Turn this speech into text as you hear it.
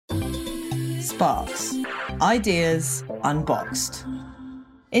SPARKS, Ideas Unboxed.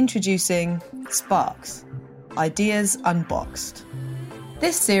 Introducing SPARKS, Ideas Unboxed.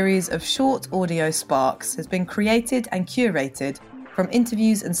 This series of short audio sparks has been created and curated from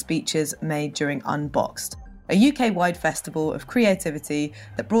interviews and speeches made during Unboxed, a UK-wide festival of creativity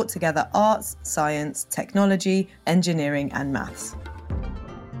that brought together arts, science, technology, engineering and maths.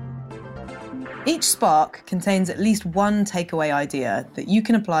 Each spark contains at least one takeaway idea that you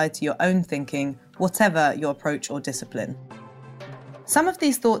can apply to your own thinking, whatever your approach or discipline. Some of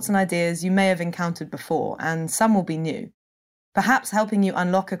these thoughts and ideas you may have encountered before, and some will be new. Perhaps helping you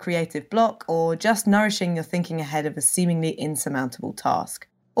unlock a creative block, or just nourishing your thinking ahead of a seemingly insurmountable task,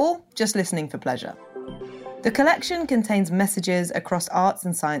 or just listening for pleasure. The collection contains messages across arts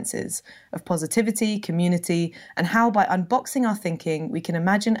and sciences of positivity, community, and how by unboxing our thinking we can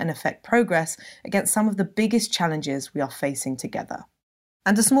imagine and affect progress against some of the biggest challenges we are facing together.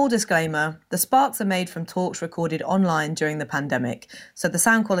 And a small disclaimer, the sparks are made from talks recorded online during the pandemic, so the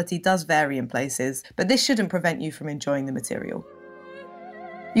sound quality does vary in places, but this shouldn't prevent you from enjoying the material.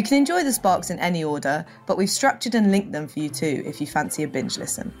 You can enjoy the sparks in any order, but we've structured and linked them for you too if you fancy a binge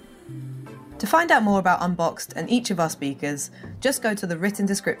listen. To find out more about Unboxed and each of our speakers, just go to the written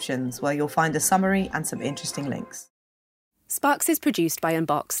descriptions where you'll find a summary and some interesting links. SPARKS is produced by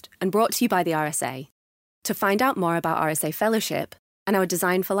Unboxed and brought to you by the RSA. To find out more about RSA Fellowship and our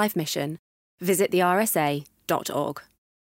Design for Life mission, visit thersa.org.